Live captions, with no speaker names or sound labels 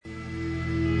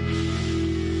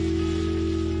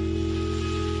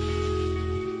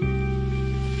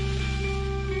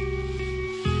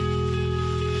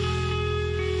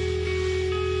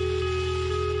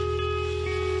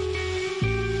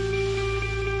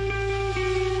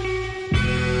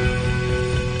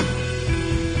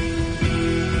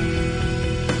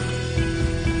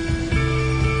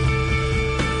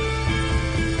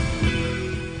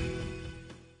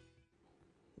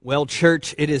Well,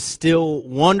 church, it is still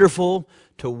wonderful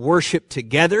to worship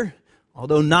together,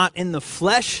 although not in the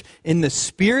flesh, in the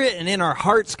spirit, and in our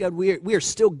hearts. God, we are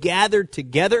still gathered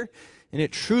together, and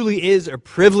it truly is a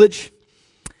privilege,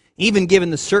 even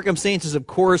given the circumstances, of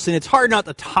course, and it's hard not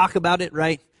to talk about it,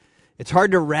 right? It's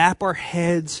hard to wrap our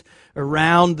heads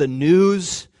around the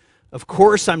news. Of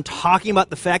course, I'm talking about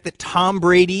the fact that Tom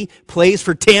Brady plays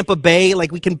for Tampa Bay,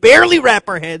 like we can barely wrap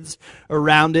our heads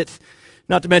around it.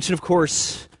 Not to mention, of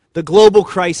course, the global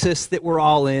crisis that we're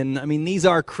all in. I mean, these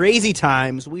are crazy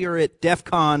times. We are at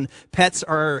DEFCON.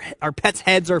 Our pets'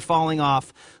 heads are falling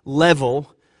off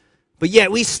level. But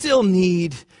yet we still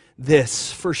need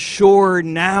this for sure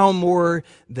now more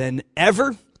than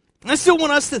ever. I still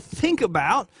want us to think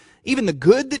about even the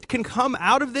good that can come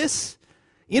out of this.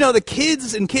 You know, the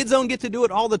kids and Kids Zone get to do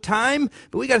it all the time,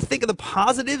 but we got to think of the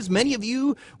positives. Many of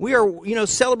you, we are,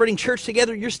 celebrating church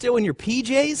together. You're still in your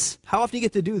PJs. How often do you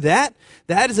get to do that?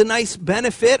 That is a nice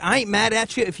benefit. I ain't mad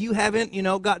at you if you haven't,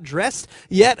 got dressed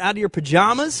yet out of your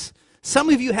pajamas. Some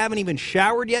of you haven't even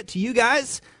showered yet. To you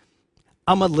guys,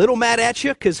 I'm a little mad at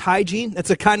you because hygiene, that's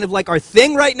a kind of like our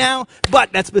thing right now,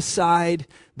 but that's beside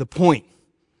the point.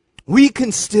 We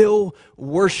can still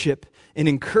worship and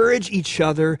encourage each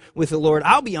other with the Lord.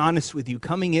 I'll be honest with you,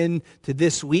 coming into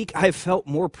this week, I've felt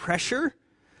more pressure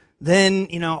than,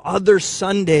 other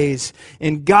Sundays.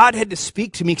 And God had to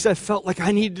speak to me because I felt like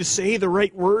I needed to say the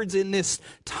right words in this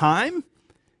time.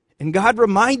 And God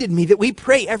reminded me that we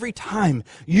pray every time.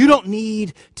 You don't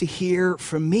need to hear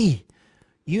from me.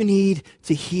 You need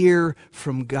to hear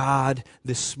from God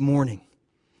this morning.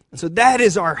 And so that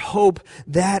is our hope.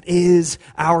 That is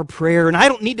our prayer. And I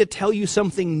don't need to tell you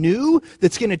something new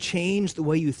that's going to change the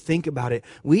way you think about it.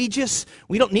 We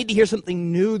don't need to hear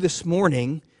something new this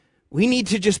morning. We need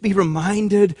to just be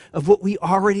reminded of what we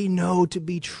already know to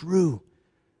be true.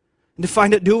 And to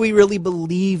find out, do we really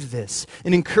believe this?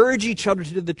 And encourage each other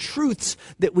to the truths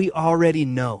that we already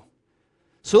know.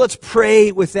 So let's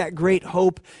pray with that great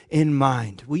hope in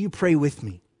mind. Will you pray with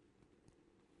me?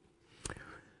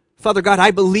 Father God, I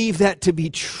believe that to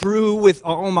be true with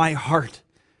all my heart.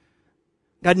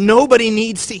 God, nobody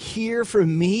needs to hear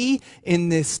from me in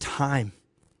this time.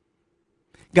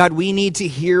 God, we need to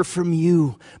hear from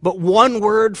you. But one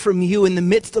word from you in the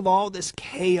midst of all this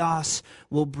chaos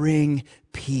will bring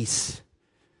peace.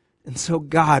 And so,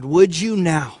 God, would you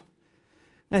now,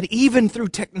 that even through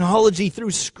technology, through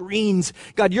screens,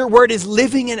 God, your word is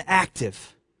living and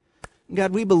active.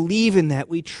 God, we believe in that.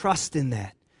 We trust in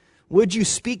that. Would you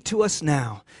speak to us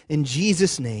now? In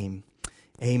Jesus' name,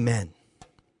 amen.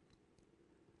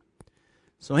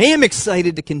 So I am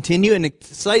excited to continue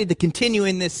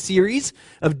in this series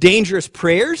of dangerous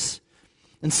prayers.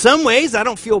 In some ways, I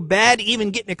don't feel bad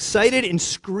even getting excited and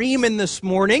screaming this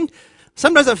morning.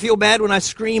 Sometimes I feel bad when I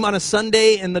scream on a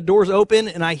Sunday and the doors open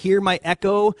and I hear my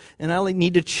echo and I only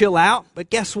need to chill out. But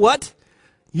guess what?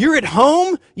 You're at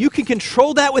home. You can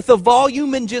control that with the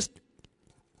volume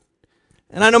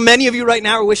and I know many of you right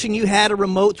now are wishing you had a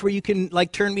remote where you can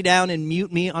turn me down and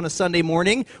mute me on a Sunday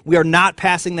morning. We are not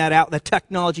passing that out. That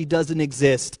technology doesn't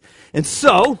exist. And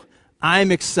so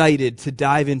I'm excited to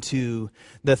dive into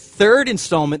the third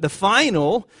installment, the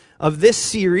final of this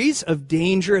series of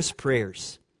dangerous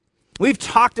prayers. We've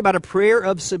talked about a prayer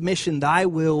of submission, thy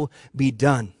will be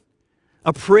done.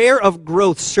 A prayer of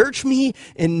growth, search me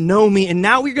and know me. And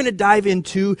now we're going to dive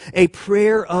into a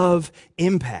prayer of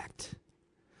impact.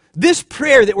 This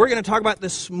prayer that we're going to talk about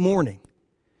this morning,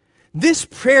 this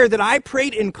prayer that I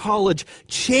prayed in college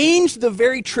changed the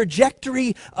very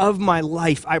trajectory of my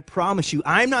life. I promise you,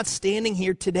 I'm not standing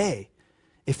here today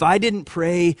if I didn't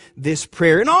pray this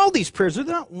prayer. And all these prayers, they're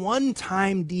not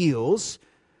one-time deals,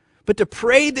 but to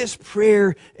pray this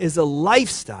prayer is a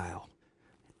lifestyle,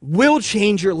 will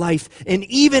change your life. And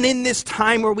even in this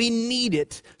time where we need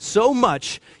it so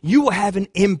much, you will have an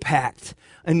impact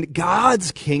in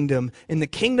God's kingdom, in the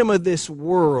kingdom of this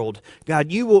world. God,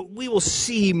 we will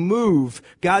see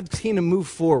God's kingdom move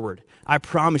forward. I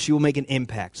promise you will make an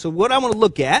impact. So what I want to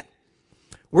look at,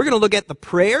 we're going to look at the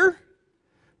prayer,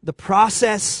 the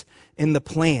process, and the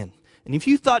plan. And if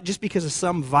you thought just because of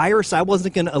some virus I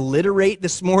wasn't going to alliterate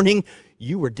this morning,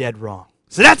 you were dead wrong.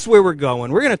 So that's where we're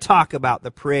going. We're going to talk about the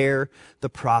prayer, the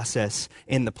process,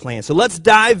 and the plan. So let's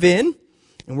dive in,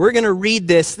 and we're going to read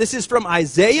this. This is from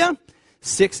Isaiah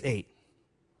 6:8.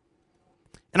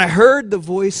 And I heard the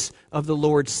voice of the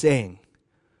Lord saying,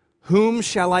 whom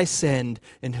shall I send,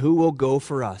 and who will go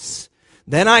for us?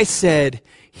 Then I said,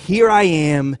 here I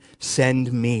am,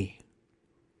 send me.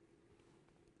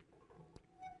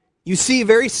 You see,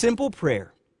 very simple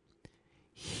prayer.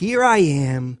 Here I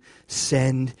am,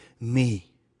 send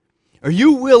me. Are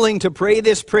you willing to pray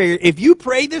this prayer? If you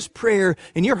pray this prayer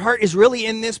and your heart is really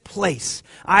in this place,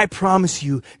 I promise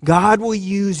you, God will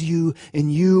use you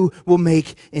and you will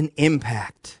make an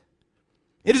impact.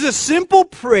 It is a simple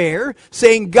prayer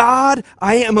saying, God,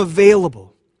 I am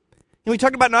available. And we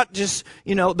talked about not just,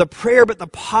 the prayer, but the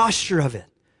posture of it.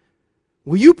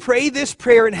 Will you pray this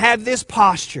prayer and have this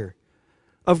posture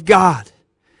of God,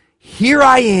 here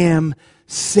I am,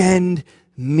 send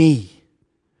me.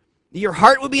 Your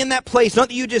heart will be in that place, not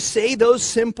that you just say those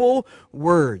simple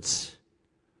words.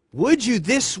 Would you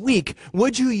this week,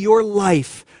 would you your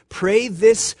life pray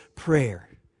this prayer?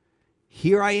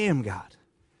 Here I am, God.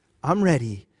 I'm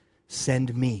ready.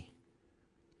 Send me.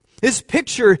 This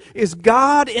picture is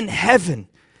God in heaven.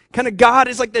 Kind of God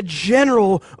is like the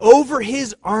general over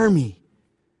his army.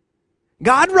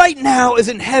 God right now is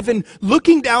in heaven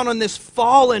looking down on this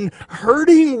fallen,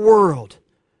 hurting world.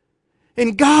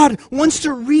 And God wants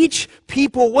to reach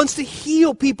people, wants to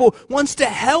heal people, wants to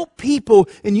help people.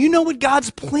 And you know what God's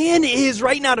plan is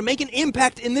right now to make an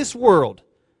impact in this world?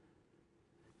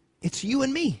 It's you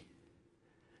and me.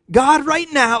 God right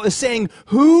now is saying,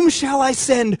 whom shall I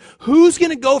send? Who's going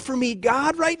to go for me?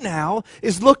 God right now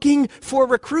is looking for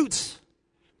recruits.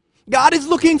 God is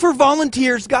looking for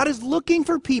volunteers. God is looking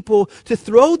for people to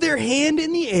throw their hand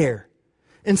in the air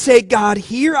and say, God,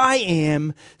 here I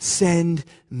am, send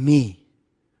me.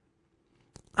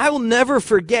 I will never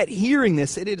forget hearing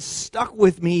this. It has stuck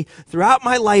with me throughout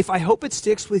my life. I hope it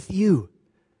sticks with you.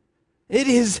 It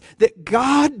is that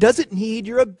God doesn't need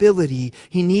your ability.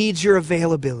 He needs your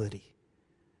availability.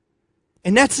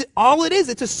 And that's all it is.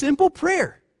 It's a simple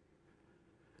prayer.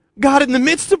 God, in the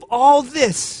midst of all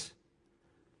this,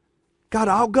 God,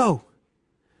 I'll go.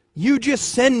 You just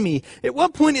send me. At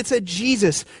one point it said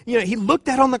Jesus, he looked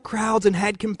out on the crowds and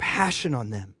had compassion on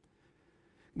them.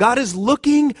 God is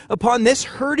looking upon this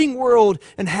hurting world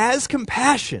and has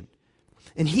compassion.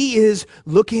 And he is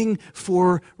looking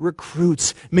for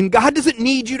recruits. God doesn't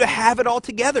need you to have it all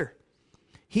together.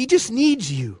 He just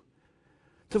needs you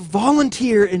to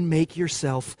volunteer and make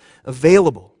yourself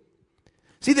available.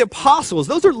 See, the apostles,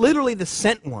 those are literally the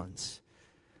sent ones.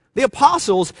 The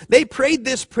apostles, they prayed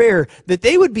this prayer that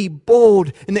they would be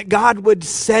bold and that God would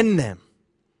send them.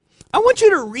 I want you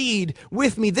to read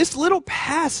with me this little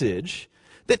passage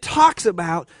that talks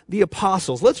about the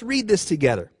apostles. Let's read this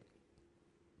together.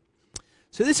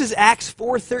 So this is Acts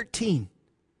 4:13.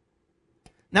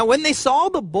 Now when they saw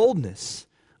the boldness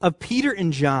of Peter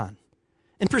and John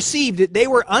and perceived that they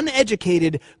were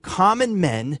uneducated common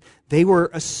men, they were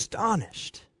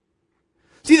astonished.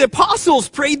 See, the apostles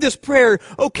prayed this prayer,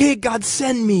 okay, God,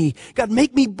 send me. God,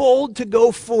 make me bold to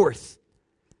go forth.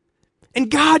 And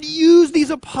God used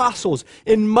these apostles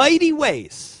in mighty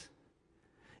ways.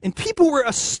 And people were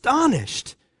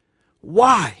astonished.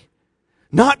 Why?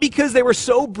 Not because they were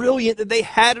so brilliant that they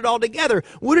had it all together.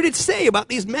 What did it say about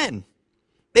these men?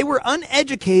 They were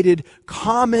uneducated,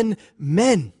 common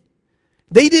men.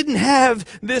 They didn't have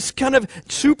this kind of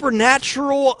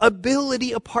supernatural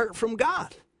ability apart from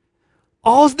God.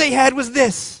 All they had was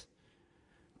this: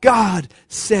 God,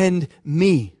 send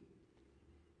me.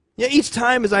 Each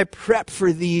time as I prep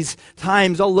for these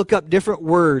times, I'll look up different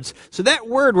words. So that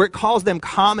word where it calls them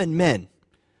common men,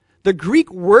 the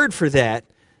Greek word for that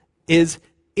is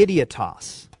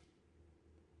idiotos.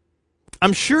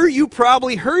 I'm sure you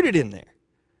probably heard it in there.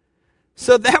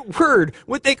 So that word,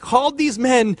 what they called these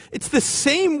men, it's the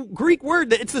same Greek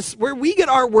word where we get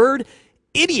our word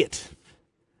idiot.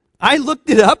 I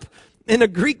looked it up in a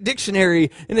Greek dictionary,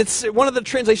 and it's one of the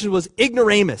translations was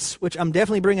ignoramus, which I'm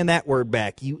definitely bringing that word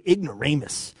back. You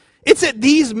ignoramus. It's that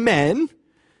these men,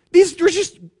 these were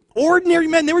just ordinary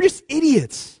men. They were just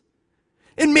idiots.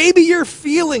 And maybe you're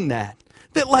feeling that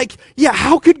like, yeah,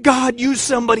 how could God use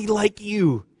somebody like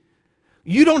you?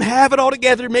 You don't have it all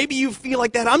together. Maybe you feel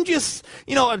like that. I'm just,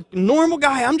 a normal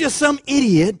guy. I'm just some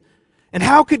idiot. And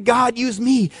how could God use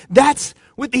me? That's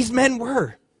what these men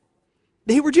were.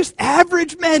 They were just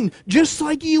average men, just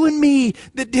like you and me,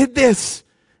 that did this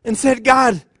and said,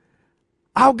 God,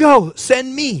 I'll go,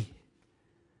 send me.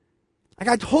 Like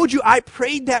I told you, I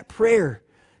prayed that prayer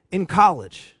in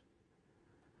college.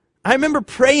 I remember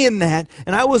praying that,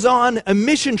 and I was on a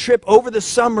mission trip over the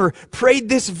summer, prayed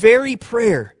this very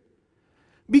prayer.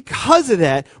 Because of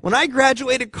that, when I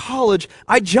graduated college,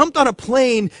 I jumped on a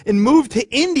plane and moved to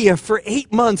India for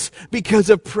 8 months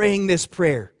because of praying this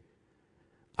prayer.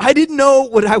 I didn't know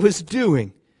what I was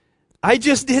doing. I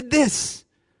just did this.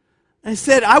 I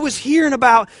said, I was hearing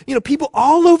about, people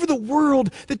all over the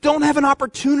world that don't have an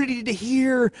opportunity to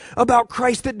hear about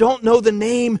Christ, that don't know the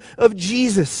name of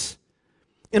Jesus.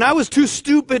 And I was too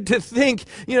stupid to think,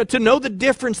 to know the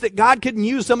difference that God couldn't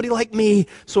use somebody like me.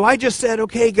 So I just said,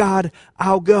 okay, God,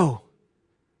 I'll go.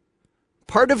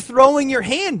 Part of throwing your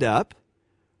hand up,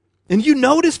 and you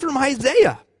notice from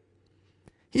Isaiah,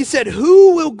 he said,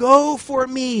 who will go for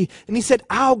me? And he said,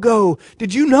 I'll go.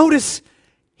 Did you notice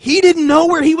he didn't know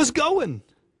where he was going?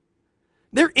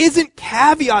 There isn't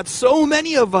caveats. So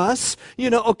many of us,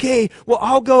 okay, well,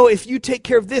 I'll go if you take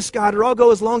care of this, God, or I'll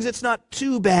go as long as it's not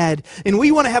too bad. And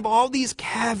we want to have all these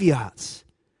caveats.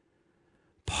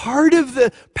 Part of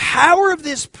the power of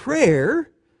this prayer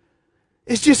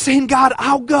is just saying, God,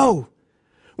 I'll go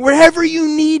wherever you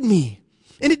need me.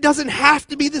 And it doesn't have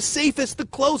to be the safest, the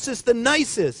closest, the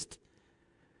nicest.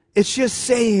 It's just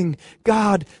saying,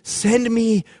 God, send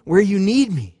me where you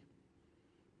need me.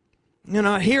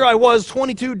 Here I was,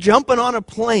 22, jumping on a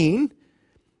plane.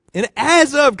 And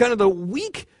as of kind of the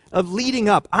week of leading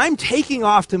up, I'm taking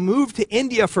off to move to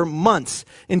India for months.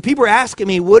 And people are asking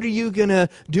me, what are you going to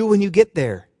do when you get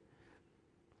there?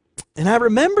 And I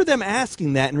remember them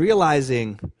asking that and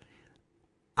realizing,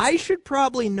 I should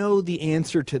probably know the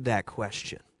answer to that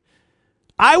question.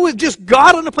 I was just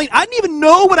got on a plane. I didn't even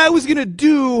know what I was going to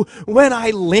do when I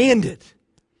landed.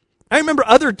 I remember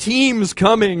other teams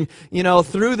coming,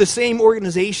 through the same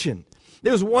organization.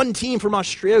 There was one team from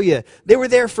Australia. They were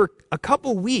there for a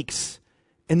couple weeks,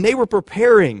 and they were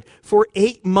preparing for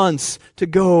 8 months to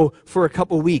go for a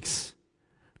couple weeks.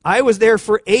 I was there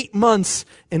for 8 months,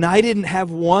 and I didn't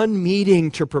have one meeting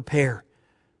to prepare.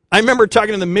 I remember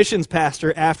talking to the missions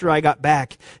pastor after I got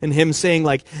back, and him saying,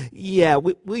 yeah,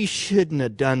 we shouldn't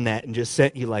have done that and just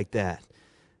sent you like that.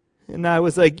 And I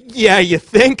was like, yeah, you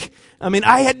think?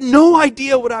 I had no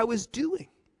idea what I was doing.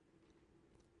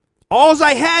 All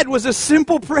I had was a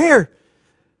simple prayer.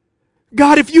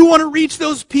 God, if you want to reach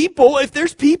those people, if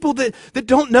there's people that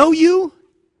don't know you,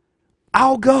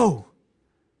 I'll go.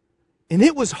 And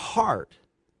it was hard.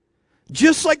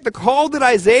 Just like the call that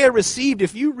Isaiah received,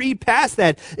 if you read past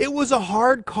that, it was a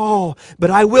hard call. But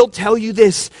I will tell you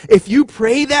this, if you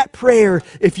pray that prayer,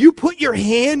 if you put your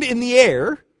hand in the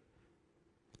air,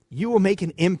 you will make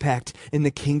an impact in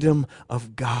the kingdom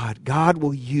of God. God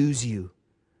will use you.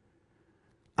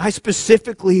 I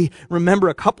specifically remember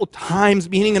a couple times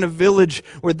being in a village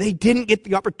where they didn't get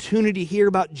the opportunity to hear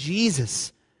about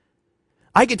Jesus.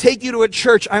 I could take you to a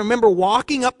church. I remember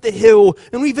walking up the hill,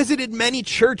 and we visited many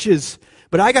churches,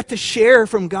 but I got to share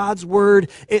from God's word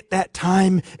at that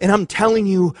time, and I'm telling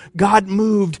you, God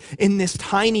moved in this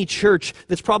tiny church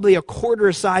that's probably a quarter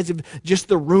the size of just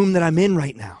the room that I'm in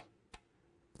right now.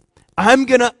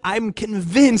 I'm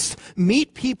convinced,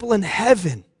 meet people in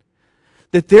heaven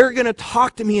that they're going to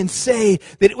talk to me and say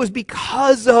that it was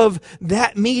because of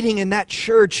that meeting in that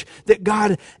church that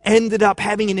God ended up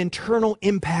having an internal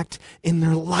impact in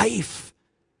their life.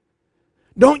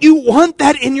 Don't you want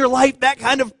that in your life, that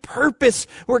kind of purpose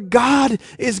where God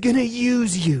is going to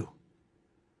use you?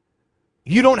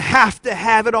 You don't have to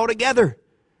have it all together.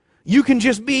 You can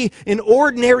just be an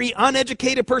ordinary,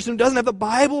 uneducated person who doesn't have the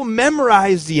Bible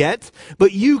memorized yet,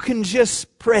 but you can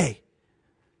just pray.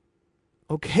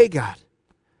 Okay, God,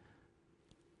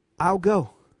 I'll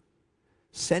go.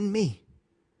 Send me.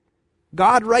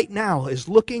 God right now is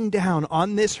looking down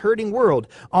on this hurting world,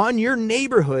 on your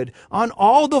neighborhood, on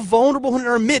all the vulnerable in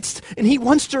our midst, and He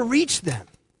wants to reach them.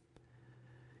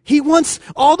 He wants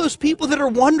all those people that are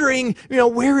wondering,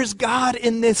 where is God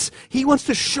in this? He wants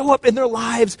to show up in their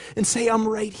lives and say, I'm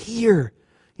right here.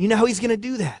 You know how He's going to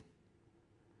do that?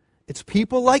 It's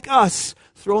people like us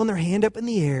throwing their hand up in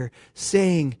the air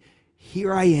saying,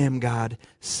 here I am, God,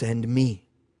 send me.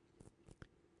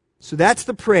 So that's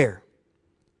the prayer.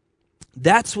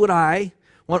 That's what I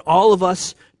want all of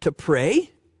us to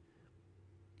pray.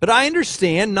 But I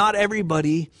understand not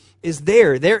everybody is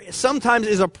there. There sometimes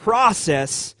is a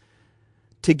process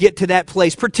to get to that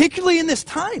place, particularly in this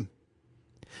time.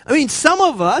 Some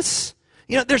of us,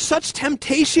 there's such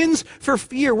temptations for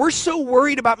fear. We're so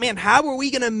worried about, how are we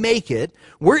going to make it?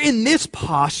 We're in this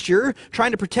posture,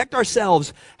 trying to protect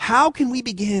ourselves. How can we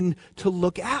begin to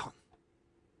look out?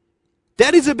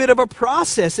 That is a bit of a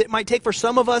process it might take for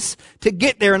some of us to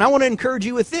get there. And I want to encourage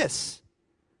you with this.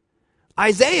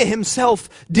 Isaiah himself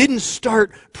didn't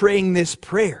start praying this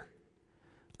prayer.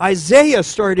 Isaiah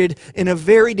started in a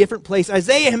very different place.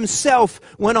 Isaiah himself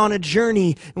went on a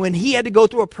journey when he had to go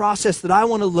through a process that I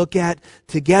want to look at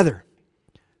together.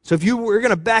 So we're going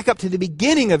to back up to the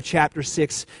beginning of chapter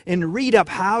 6 and read up,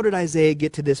 how did Isaiah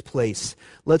get to this place?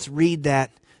 Let's read that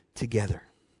together.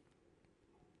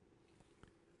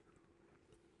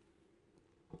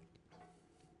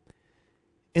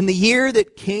 In the year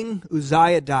that King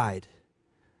Uzziah died,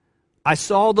 I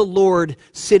saw the Lord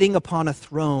sitting upon a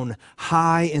throne,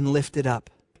 high and lifted up.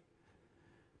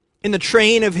 And the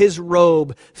train of his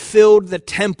robe filled the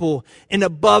temple, and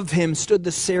above him stood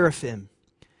the seraphim.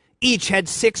 Each had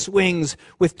 6 wings.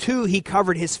 With 2 he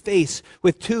covered his face,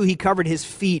 with 2 he covered his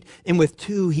feet, and with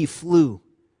 2 he flew.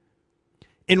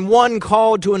 And one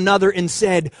called to another and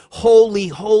said, Holy,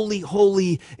 holy,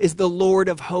 holy is the Lord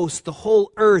of hosts. The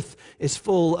whole earth is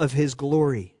full of his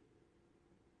glory.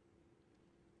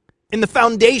 And the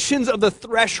foundations of the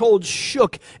threshold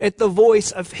shook at the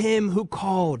voice of him who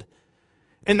called.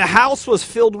 And the house was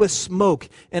filled with smoke.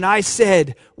 And I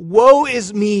said, Woe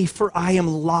is me, for I am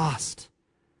lost.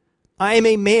 I am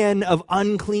a man of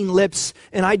unclean lips,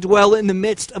 and I dwell in the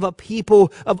midst of a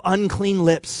people of unclean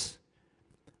lips.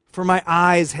 For my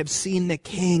eyes have seen the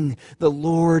King, the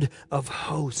Lord of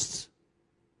hosts.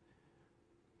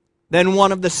 Then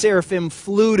one of the seraphim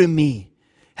flew to me,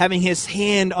 having his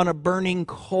hand on a burning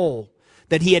coal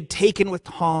that he had taken with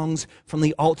tongs from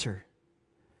the altar.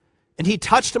 And he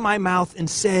touched my mouth and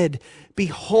said,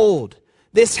 Behold,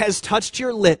 this has touched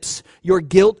your lips. Your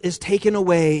guilt is taken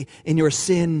away, and your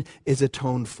sin is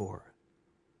atoned for.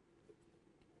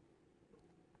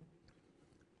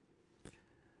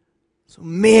 So,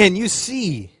 man, you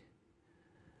see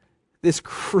this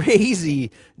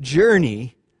crazy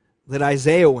journey that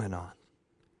Isaiah went on.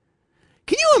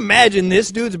 Can you imagine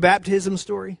this dude's baptism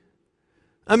story?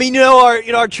 I mean,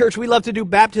 our church, we love to do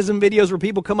baptism videos where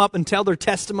people come up and tell their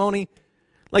testimony.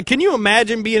 Like, can you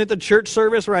imagine being at the church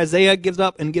service where Isaiah gives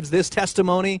up and gives this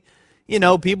testimony? You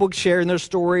know, people sharing their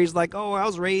stories like, oh, I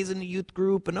was raised in a youth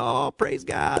group, and oh, praise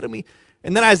God.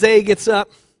 And then Isaiah gets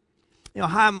up.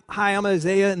 Hi, I'm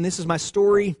Isaiah, and this is my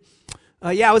story.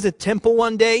 I was at temple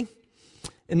one day,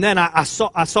 and then I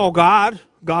saw God.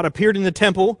 God appeared in the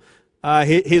temple.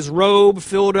 His robe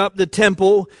filled up the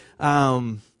temple.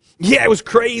 It was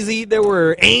crazy. There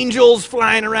were angels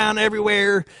flying around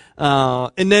everywhere.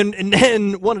 And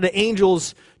then one of the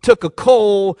angels took a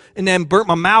coal and then burnt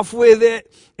my mouth with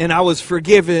it, and I was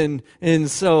forgiven. And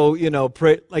so,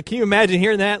 can you imagine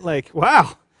hearing that? Like,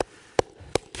 wow.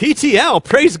 PTL,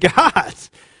 praise God.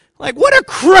 Like, what a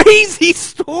crazy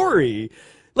story.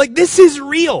 Like, this is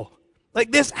real.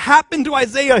 Like, this happened to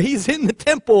Isaiah. He's in the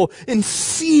temple and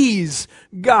sees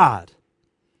God.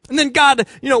 And then God,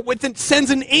 sends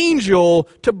an angel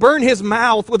to burn his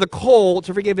mouth with a coal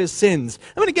to forgive his sins.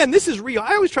 I mean, again, this is real.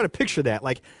 I always try to picture that.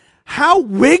 Like, how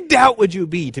wigged out would you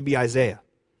be to be Isaiah?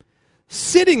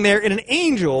 Sitting there and an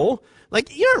angel,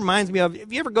 it reminds me of,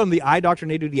 have you ever gone to the eye doctor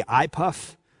and they do the eye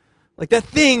puff? Like, that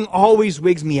thing always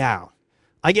wigs me out.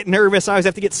 I get nervous. I always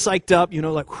have to get psyched up,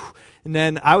 whew, and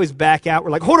then I always back out.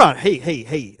 We're like, hold on,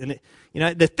 hey.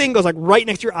 And the thing goes right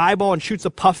next to your eyeball and shoots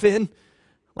a puff in.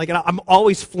 And I'm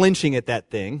always flinching at that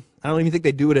thing. I don't even think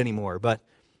they do it anymore. But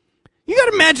you got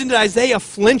to imagine that Isaiah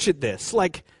flinch at this.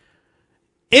 Like,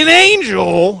 an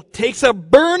angel takes a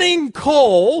burning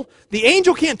coal. The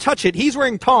angel can't touch it. He's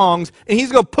wearing tongs, and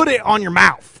he's going to put it on your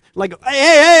mouth. Like,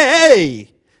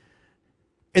 hey.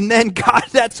 And then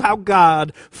that's how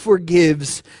God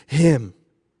forgives him.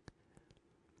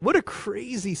 What a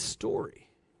crazy story.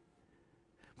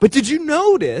 But did you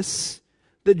notice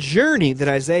the journey that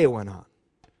Isaiah went on?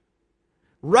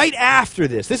 Right after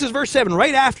this is verse 7,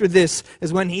 right after this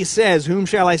is when he says, whom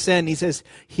shall I send? He says,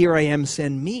 here I am,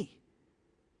 send me.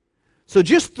 So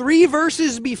just 3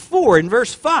 verses before, in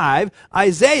verse 5,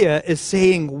 Isaiah is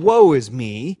saying, woe is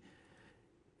me.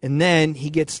 And then he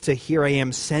gets to, here I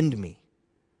am, send me.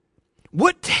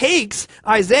 What takes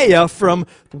Isaiah from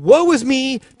woe is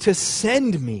me to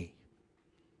send me?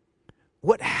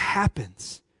 What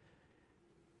happens?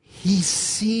 He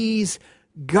sees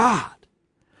God.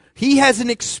 He has an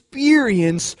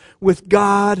experience with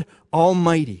God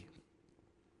Almighty.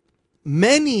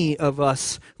 Many of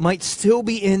us might still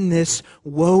be in this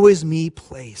woe is me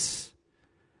place.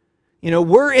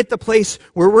 We're at the place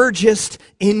where we're just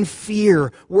in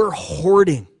fear. We're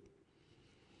hoarding.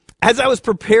 As I was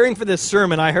preparing for this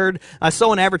sermon, I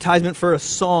saw an advertisement for a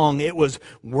song. It was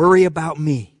Worry About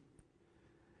Me.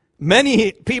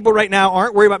 Many people right now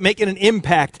aren't worried about making an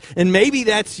impact. And maybe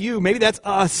that's you. Maybe that's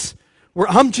us. Where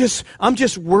I'm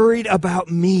just worried about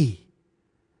me.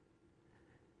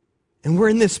 And we're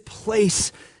in this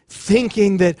place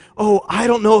thinking that, I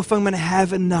don't know if I'm going to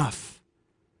have enough.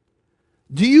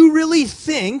 Do you really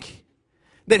think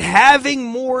that having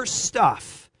more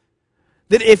stuff,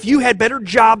 that if you had better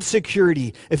job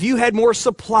security, if you had more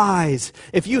supplies,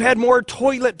 if you had more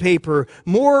toilet paper,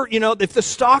 more, if the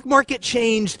stock market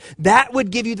changed, that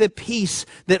would give you the peace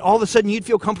that all of a sudden you'd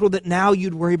feel comfortable that now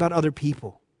you'd worry about other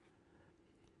people?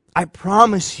 I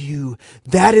promise you,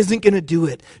 that isn't going to do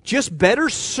it. Just better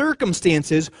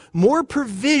circumstances, more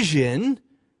provision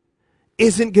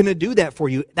isn't going to do that for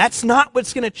you. That's not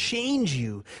what's going to change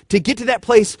you to get to that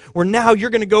place where now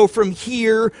you're going to go from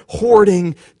here,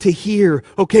 hoarding, to here.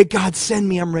 Okay, God, send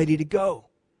me. I'm ready to go.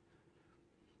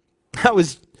 I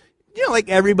was, like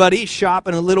everybody,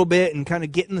 shopping a little bit and kind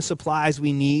of getting the supplies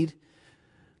we need.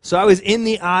 So I was in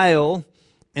the aisle,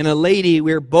 and a lady,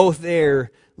 we were both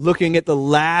there, looking at the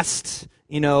last,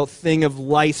 thing of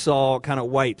Lysol kind of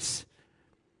wipes.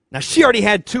 Now, she already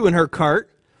had 2 in her cart,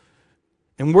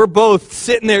 and we're both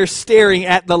sitting there staring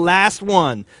at the last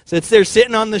one. So it's there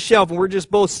sitting on the shelf, and we're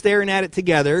just both staring at it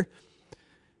together.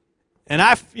 And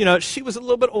she was a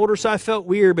little bit older, so I felt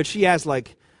weird, but she asked,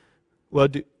 well,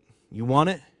 do you want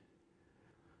it?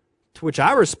 To which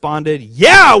I responded,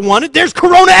 yeah, I want it. There's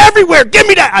Corona everywhere. Give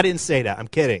me that. I didn't say that. I'm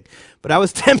kidding. But I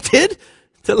was tempted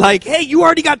to hey, you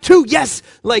already got 2. Yes.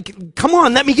 Come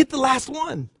on, let me get the last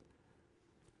one.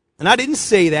 And I didn't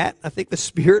say that. I think the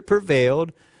Spirit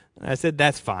prevailed. And I said,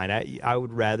 that's fine. I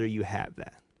would rather you have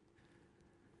that.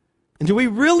 And do we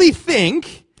really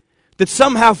think that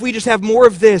somehow if we just have more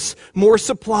of this, more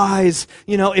supplies,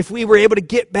 if we were able to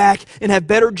get back and have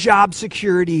better job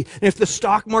security, and if the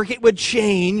stock market would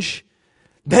change,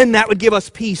 then that would give us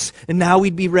peace, and now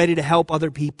we'd be ready to help other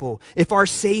people. If our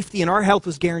safety and our health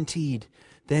was guaranteed,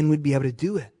 then we'd be able to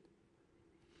do it.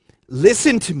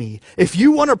 Listen to me. If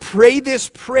you want to pray this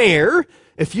prayer,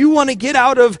 if you want to get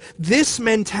out of this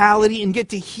mentality and get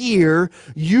to here,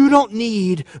 you don't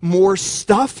need more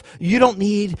stuff. You don't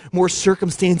need more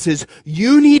circumstances.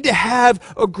 You need to have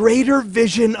a greater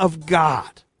vision of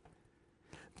God.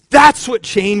 That's what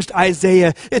changed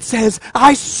Isaiah. It says,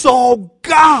 I saw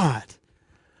God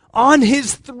on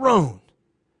his throne.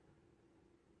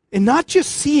 And not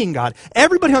just seeing God.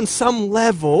 Everybody on some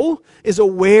level is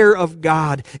aware of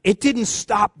God. It didn't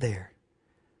stop there.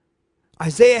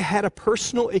 Isaiah had a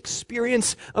personal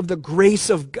experience of the grace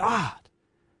of God.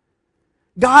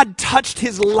 God touched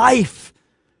his life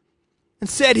and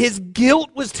said his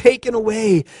guilt was taken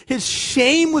away. His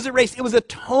shame was erased. It was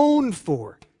atoned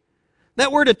for.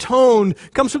 That word atone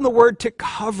comes from the word to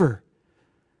cover.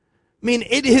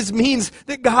 It means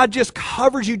that God just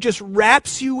covers you, just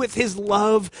wraps you with his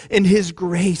love and his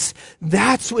grace.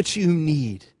 That's what you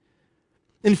need.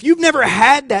 And if you've never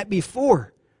had that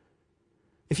before,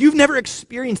 if you've never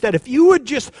experienced that, if you would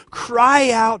just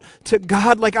cry out to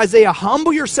God like Isaiah,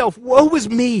 humble yourself, woe is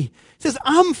me. He says,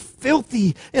 I'm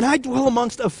filthy and I dwell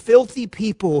amongst a filthy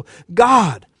people.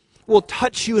 God will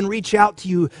touch you and reach out to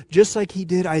you just like he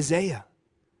did Isaiah.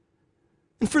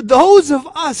 And for those of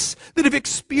us that have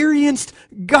experienced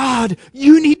God,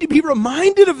 you need to be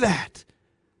reminded of that.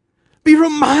 Be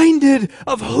reminded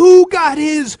of who God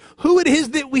is, who it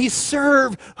is that we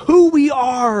serve, who we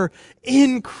are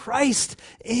in Christ,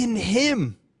 in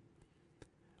him.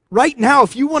 Right now,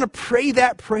 if you want to pray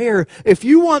that prayer, if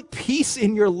you want peace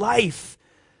in your life,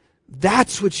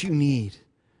 that's what you need.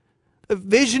 A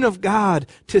vision of God,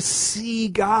 to see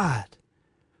God.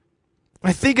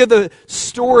 I think of the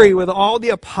story with all the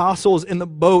apostles in the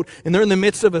boat, and they're in the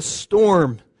midst of a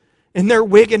storm, and they're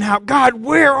wigging out, God,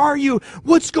 where are you?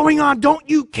 What's going on? Don't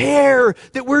you care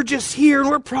that we're just here and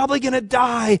we're probably going to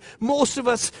die? Most of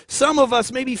us, some of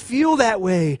us maybe feel that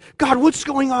way. God, what's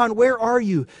going on? Where are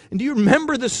you? And do you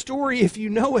remember the story if you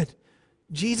know it?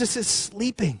 Jesus is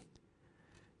sleeping.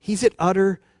 He's at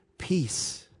utter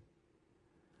peace.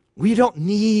 We don't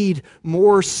need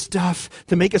more stuff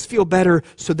to make us feel better,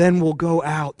 so then we'll go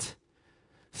out.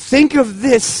 Think of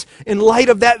this in light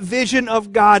of that vision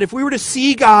of God. If we were to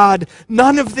see God,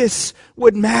 none of this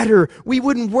would matter. We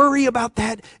wouldn't worry about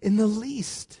that in the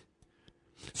least.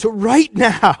 So right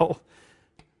now,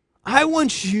 I'm going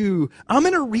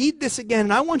to read this again,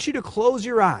 and I want you to close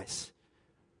your eyes.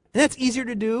 And that's easier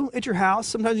to do at your house.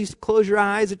 Sometimes you close your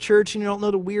eyes at church and you don't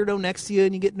know the weirdo next to you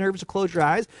and you get nervous to close your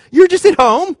eyes. You're just at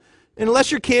home. And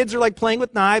unless your kids are playing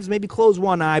with knives, maybe close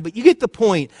one eye. But you get the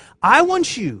point. I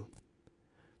want you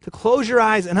to close your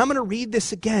eyes, and I'm going to read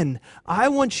this again. I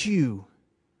want you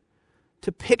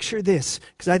to picture this,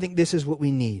 because I think this is what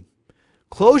we need.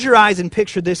 Close your eyes and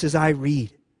picture this as I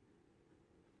read.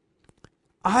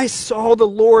 I saw the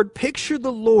Lord, picture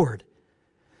the Lord,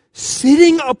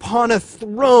 sitting upon a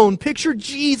throne. Picture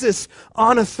Jesus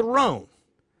on a throne,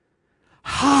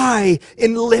 high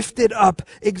and lifted up,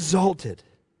 exalted.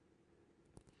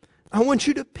 I want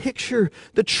you to picture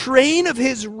the train of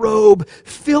his robe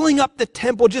filling up the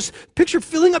temple. Just picture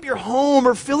filling up your home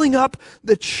or filling up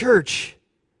the church.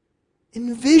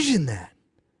 Envision that.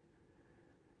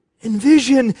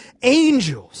 Envision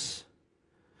angels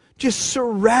just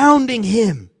surrounding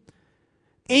him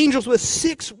Angels with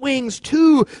 6 wings,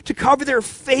 2 to cover their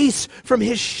face from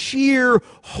his sheer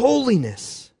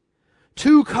holiness.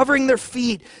 2 covering their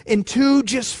feet, and 2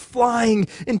 just flying.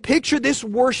 And picture this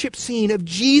worship scene of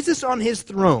Jesus on his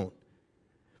throne.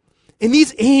 And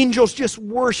these angels just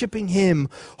worshiping him.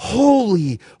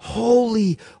 Holy,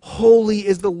 holy, holy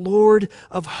is the Lord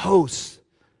of hosts.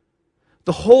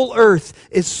 The whole earth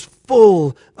is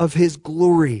full of his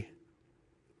glory.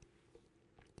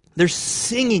 They're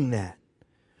singing that.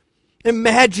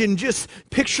 Imagine just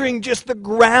picturing just the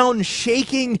ground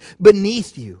shaking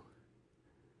beneath you.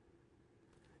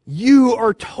 You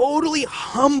are totally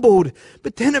humbled.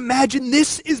 But then imagine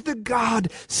this is the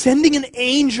God sending an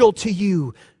angel to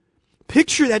you.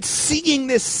 Picture that, seeing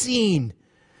this scene,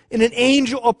 and an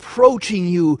angel approaching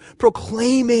you,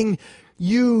 proclaiming,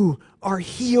 you are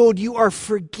healed, you are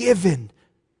forgiven.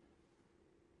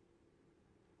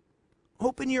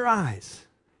 Open your eyes.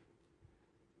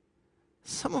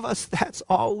 Some of us, that's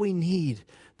all we need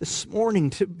this morning,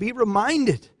 to be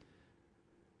reminded.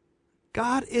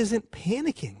 God isn't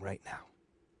panicking right now.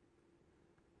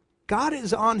 God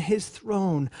is on his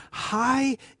throne,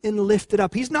 high and lifted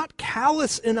up. He's not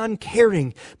callous and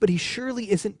uncaring, but he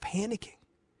surely isn't panicking.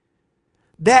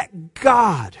 That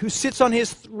God who sits on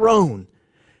his throne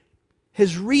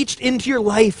has reached into your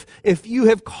life if you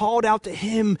have called out to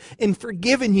him and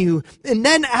forgiven you. And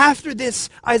then after this,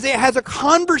 Isaiah has a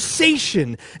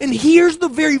conversation and hears the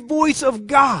very voice of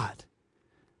God.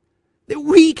 That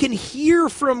we can hear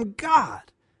from God.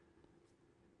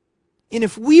 And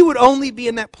if we would only be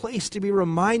in that place to be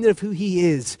reminded of who he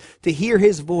is, to hear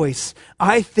his voice,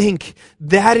 I think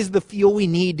that is the fuel we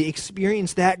need to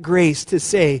experience that grace to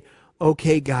say,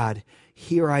 okay, God,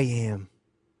 here I am.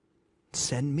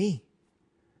 Send me.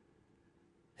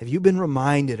 Have you been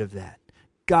reminded of that?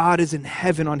 God is in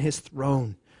heaven on his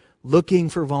throne, looking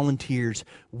for volunteers.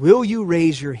 Will you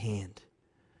raise your hand?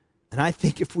 And I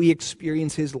think if we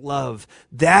experience his love,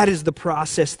 that is the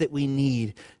process that we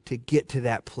need to get to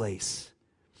that place.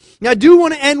 Now, I do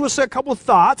want to end with a couple of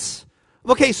thoughts.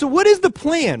 Okay, so what is the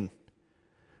plan?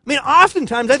 I mean,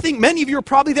 oftentimes, I think many of you are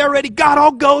probably there already. God,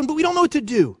 I'll go, but we don't know what to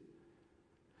do.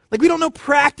 Like, we don't know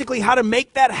practically how to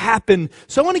make that happen.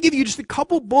 So I want to give you just a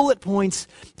couple bullet points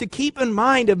to keep in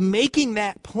mind of making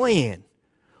that plan.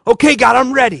 Okay, God,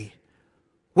 I'm ready.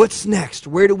 What's next?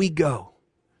 Where do we go?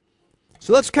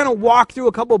 So let's kind of walk through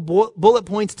a couple bullet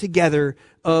points together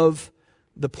of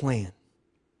the plan.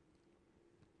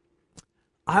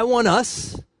 I want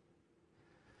us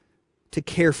to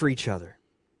care for each other.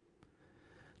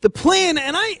 The plan,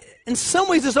 and in some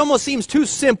ways this almost seems too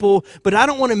simple, but I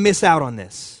don't want to miss out on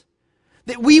this.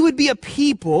 That we would be a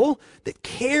people that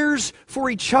cares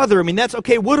for each other. I mean, that's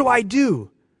okay, what do I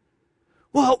do?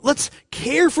 Well, let's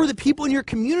care for the people in your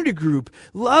community group.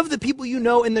 Love the people you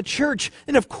know in the church.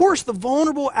 And of course, the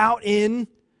vulnerable out in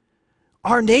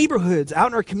our neighborhoods, out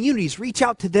in our communities. Reach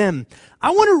out to them.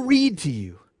 I want to read to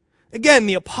you. Again,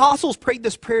 the apostles prayed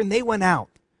this prayer and they went out.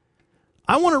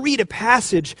 I want to read a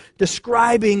passage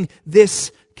describing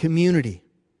this community.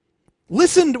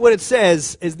 Listen to what it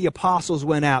says as the apostles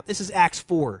went out. This is Acts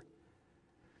 4.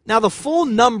 Now the full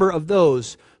number of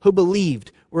those who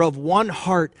believed were of one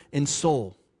heart and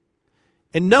soul.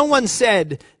 And no one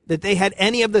said that they had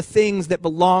any of the things that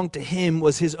belonged to him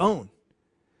was his own.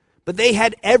 But they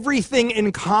had everything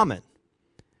in common.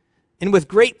 And with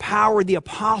great power, the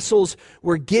apostles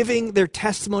were giving their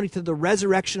testimony to the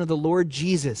resurrection of the Lord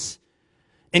Jesus.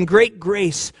 And great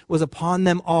grace was upon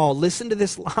them all. Listen to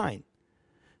this line.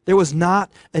 There was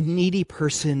not a needy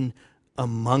person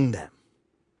among them.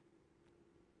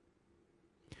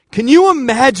 Can you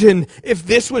imagine if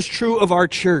this was true of our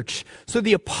church? So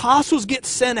the apostles get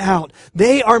sent out.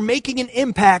 They are making an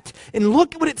impact. And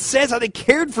look at what it says, how they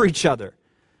cared for each other.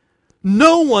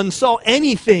 No one saw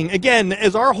anything. Again,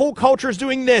 as our whole culture is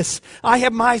doing this, I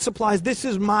have my supplies. This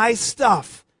is my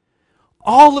stuff.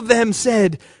 All of them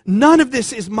said, none of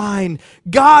this is mine.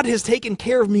 God has taken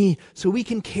care of me so we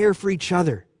can care for each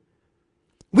other.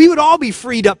 We would all be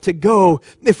freed up to go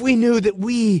if we knew that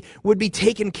we would be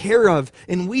taken care of,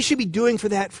 and we should be doing for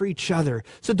that for each other.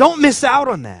 So don't miss out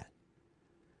on that.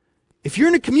 If you're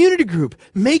in a community group,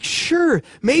 make sure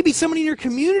maybe somebody in your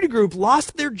community group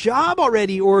lost their job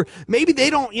already, or maybe they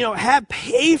don't, have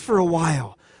pay for a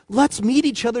while. Let's meet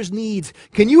each other's needs.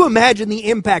 Can you imagine the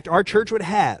impact our church would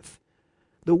have?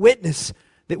 The witness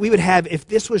that we would have if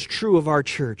this was true of our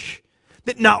church.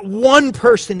 That not one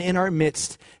person in our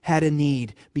midst had a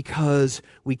need because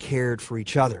we cared for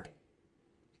each other.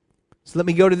 So let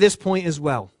me go to this point as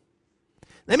well.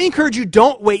 Let me encourage you,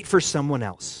 don't wait for someone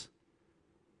else.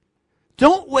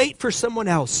 Don't wait for someone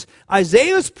else.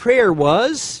 Isaiah's prayer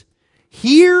was,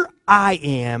 Here I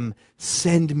am,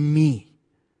 send me.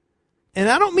 And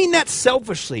I don't mean that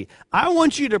selfishly. I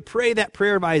want you to pray that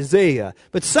prayer of Isaiah,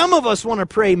 but some of us want to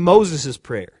pray Moses'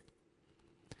 prayer.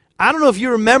 I don't know if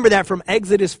you remember that from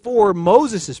Exodus 4,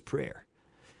 Moses' prayer.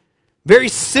 Very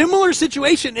similar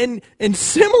situation and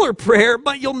similar prayer,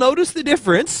 but you'll notice the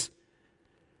difference.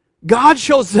 God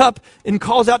shows up and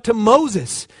calls out to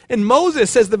Moses. And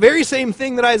Moses says the very same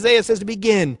thing that Isaiah says to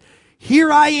begin. Here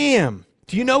I am.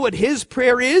 Do you know what his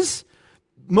prayer is?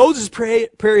 Moses'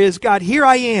 prayer is, God, here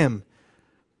I am.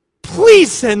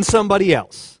 Please send somebody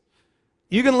else.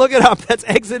 You can look it up. That's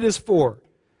Exodus 4.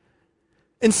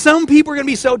 And some people are going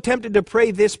to be so tempted to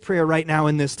pray this prayer right now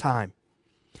in this time.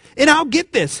 And I'll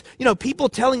get this. People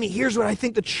telling me, here's what I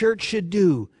think the church should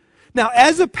do. Now,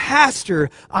 as a pastor,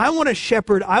 I want to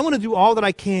shepherd. I want to do all that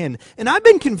I can. And I've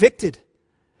been convicted.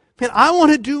 Man, I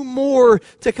want to do more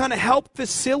to kind of help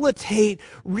facilitate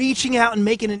reaching out and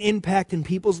making an impact in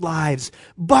people's lives.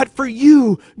 But for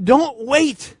you, don't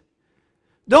wait.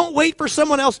 Don't wait for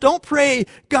someone else. Don't pray,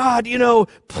 God,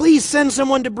 please send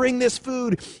someone to bring this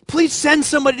food. Please send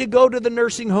somebody to go to the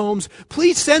nursing homes.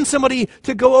 Please send somebody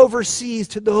to go overseas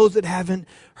to those that haven't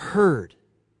heard.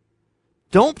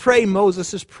 Don't pray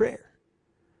Moses' prayer.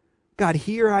 God,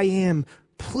 here I am.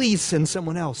 Please send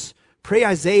someone else. Pray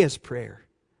Isaiah's prayer.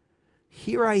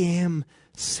 Here I am.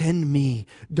 Send me.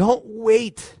 Don't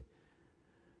wait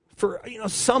for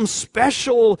some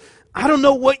special, I don't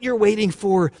know what you're waiting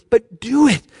for, but do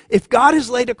it. If God has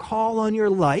laid a call on your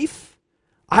life,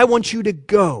 I want you to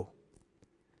go.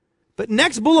 But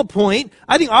next bullet point,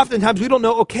 I think oftentimes we don't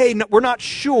know, we're not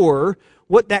sure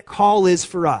what that call is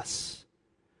for us.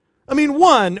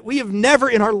 One, we have never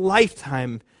in our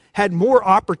lifetime had more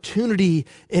opportunity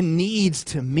and needs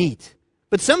to meet.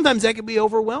 But sometimes that can be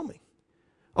overwhelming.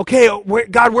 Okay,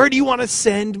 God, where do you want to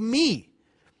send me?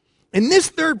 In this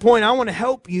third point, I want to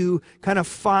help you kind of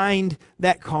find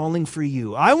that calling for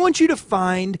you. I want you to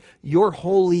find your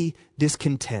holy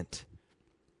discontent.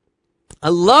 I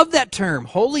love that term,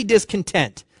 holy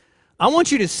discontent. I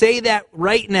want you to say that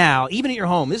right now, even at your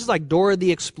home. This is like Dora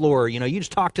the Explorer. You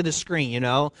just talk to the screen,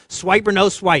 Swipe or no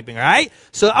swiping, all right?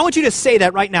 So I want you to say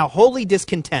that right now, holy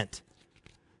discontent.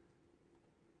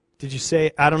 Did you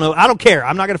say, I don't know, I don't care.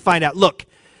 I'm not going to find out. Look,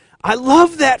 I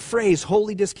love that phrase,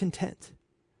 holy discontent.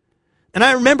 And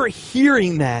I remember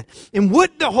hearing that. And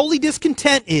what the holy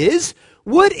discontent is,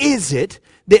 what is it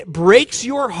that breaks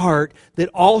your heart that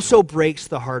also breaks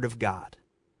the heart of God?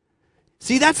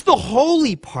 See, that's the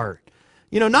holy part.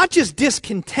 Not just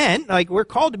discontent, like we're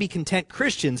called to be content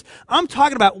Christians. I'm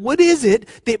talking about what is it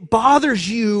that bothers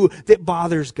you that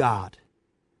bothers God?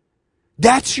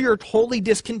 That's your holy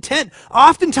discontent.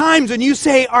 Oftentimes when you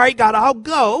say, all right, God, I'll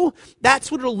go,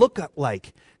 that's what it'll look up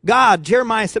like. God,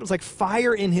 Jeremiah said it was like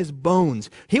fire in his bones.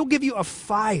 He'll give you a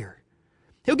fire.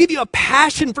 He'll give you a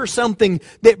passion for something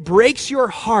that breaks your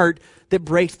heart, that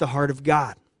breaks the heart of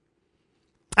God.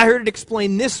 I heard it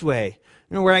explained this way.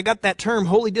 Where I got that term,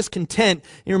 holy discontent,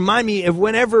 it reminded me of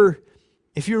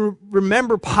if you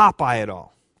remember Popeye at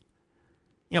all.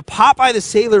 Popeye the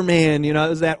Sailor Man, it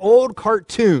was that old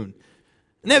cartoon.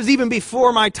 And that was even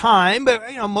before my time, but,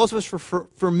 most of us were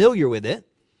familiar with it.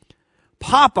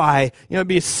 Popeye, it'd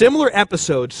be a similar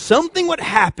episode. Something would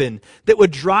happen that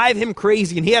would drive him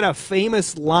crazy. And he had a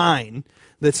famous line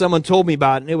that someone told me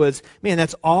about. And it was, man,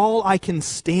 that's all I can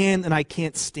stand and I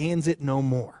can't stand it no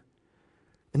more.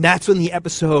 And that's when the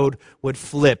episode would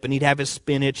flip and he'd have his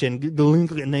spinach and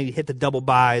then he'd hit the double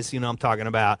buys, I'm talking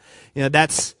about.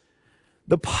 That's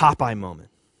the Popeye moment.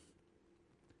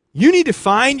 You need to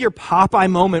find your Popeye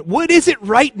moment. What is it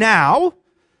right now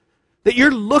that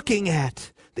you're looking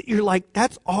at? That you're like,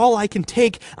 that's all I can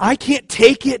take. I can't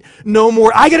take it no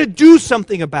more. I got to do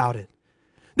something about it.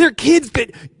 Their kids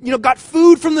got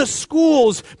food from the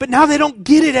schools, but now they don't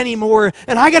get it anymore.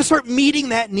 And I got to start meeting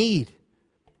that need.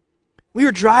 We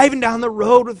were driving down the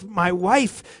road with my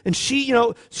wife, and she,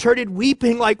 started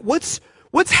weeping like, what's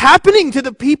happening to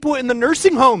the people in the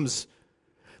nursing homes?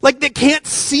 Like they can't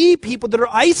see people that are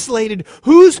isolated.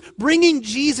 Who's bringing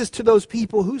Jesus to those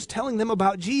people? Who's telling them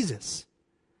about Jesus?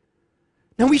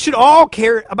 Now, we should all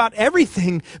care about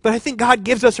everything, but I think God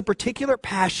gives us a particular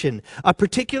passion, a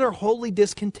particular holy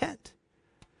discontent.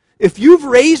 If you've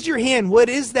raised your hand, what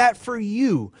is that for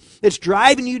you that's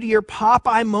driving you to your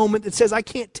Popeye moment that says, I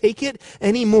can't take it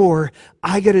anymore.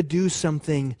 I got to do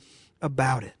something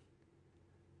about it.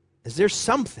 Is there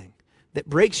something that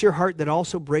breaks your heart that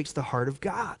also breaks the heart of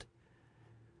God?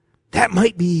 That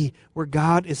might be where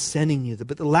God is sending you.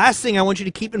 But the last thing I want you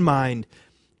to keep in mind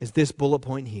is this bullet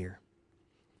point here.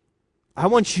 I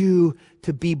want you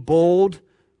to be bold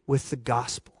with the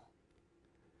gospel.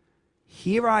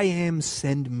 "Here I am,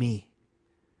 send me."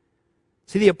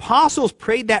 See, the apostles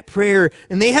prayed that prayer,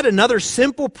 and they had another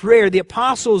simple prayer. The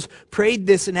apostles prayed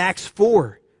this in Acts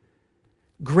 4.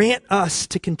 "Grant us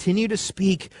to continue to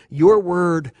speak your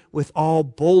word with all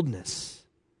boldness."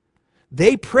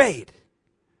 They prayed,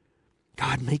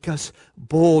 "God, make us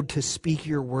bold to speak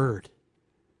your word."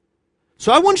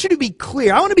 So I want you to be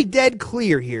clear. I want to be dead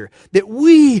clear here that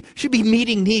we should be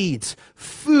meeting needs,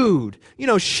 food,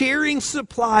 sharing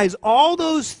supplies, all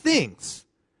those things.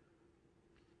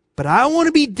 But I want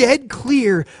to be dead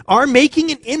clear. Our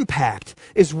making an impact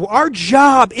is our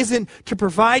job isn't to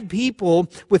provide people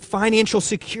with financial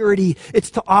security.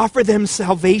 It's to offer them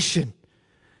salvation.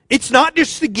 It's not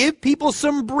just to give people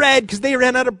some bread because they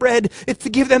ran out of bread. It's to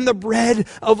give them the bread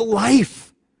of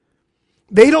life.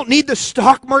 They don't need the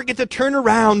stock market to turn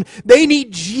around. They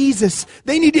need Jesus.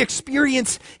 They need to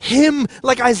experience Him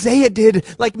like Isaiah did,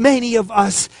 like many of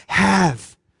us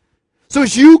have. So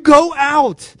as you go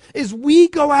out, as we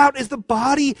go out as the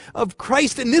body of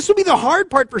Christ, and this will be the hard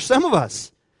part for some of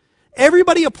us.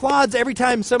 Everybody applauds every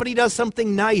time somebody does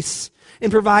something nice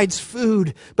and provides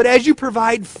food. But as you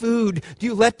provide food, do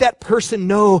you let that person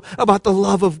know about the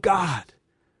love of God?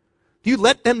 Do you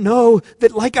let them know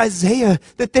that, like Isaiah,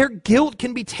 that their guilt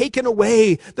can be taken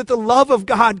away, that the love of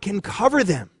God can cover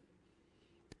them?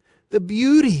 The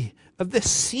beauty of this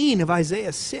scene of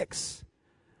Isaiah 6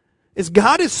 is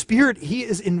God is spirit, He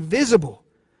is invisible.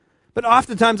 But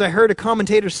oftentimes I heard a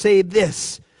commentator say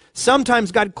this: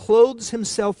 sometimes God clothes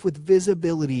Himself with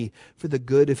visibility for the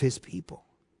good of His people.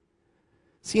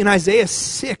 See, in Isaiah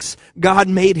 6, God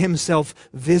made Himself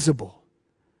visible.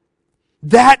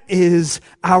 That is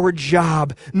our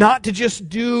job, not to just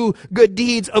do good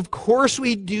deeds. Of course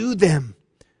we do them,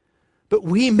 but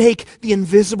we make the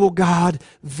invisible God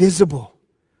visible.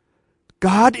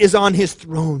 God is on His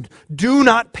throne. Do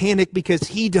not panic because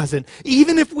He doesn't.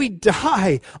 Even if we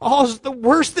die, the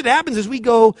worst that happens is we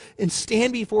go and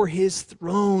stand before His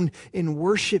throne and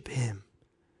worship Him.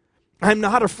 I'm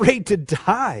not afraid to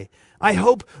die. I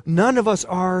hope none of us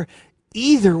are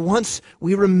either, once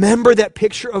we remember that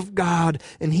picture of God,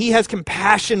 and He has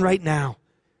compassion right now.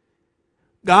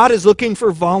 God is looking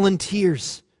for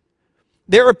volunteers.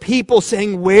 There are people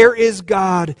saying, "Where is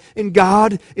God?" And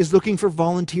God is looking for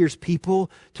volunteers, people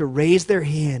to raise their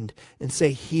hand and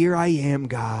say, "Here I am,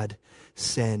 God,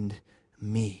 send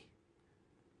me."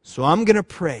 So I'm going to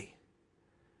pray.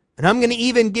 And I'm going to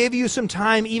even give you some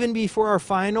time, even before our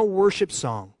final worship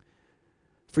song,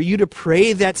 for you to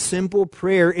pray that simple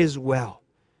prayer as well.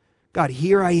 God,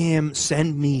 here I am,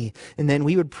 send me. And then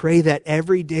we would pray that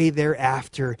every day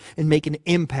thereafter and make an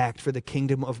impact for the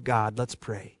kingdom of God. Let's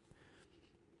pray.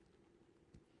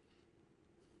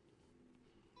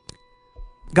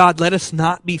 God, let us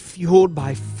not be fueled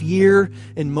by fear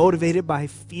and motivated by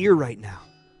fear right now.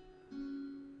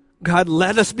 God,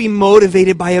 let us be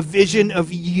motivated by a vision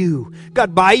of You.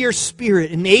 God, by Your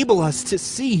Spirit, enable us to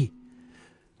see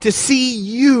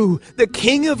You, the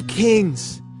King of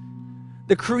Kings,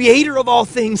 the Creator of all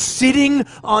things, sitting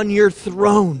on Your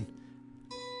throne.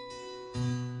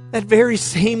 That very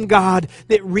same God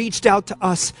that reached out to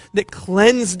us, that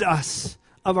cleansed us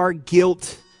of our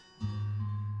guilt.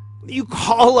 You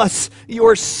call us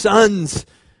Your sons.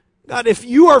 God, if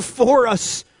You are for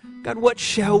us, God, what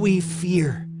shall we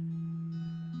fear?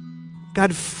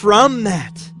 God, from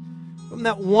that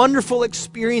wonderful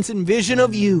experience and vision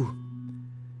of You,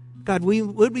 God,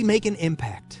 would we make an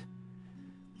impact?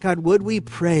 God, would we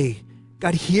pray?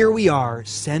 God, here we are.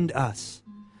 Send us.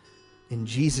 In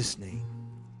Jesus' name,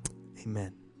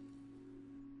 amen.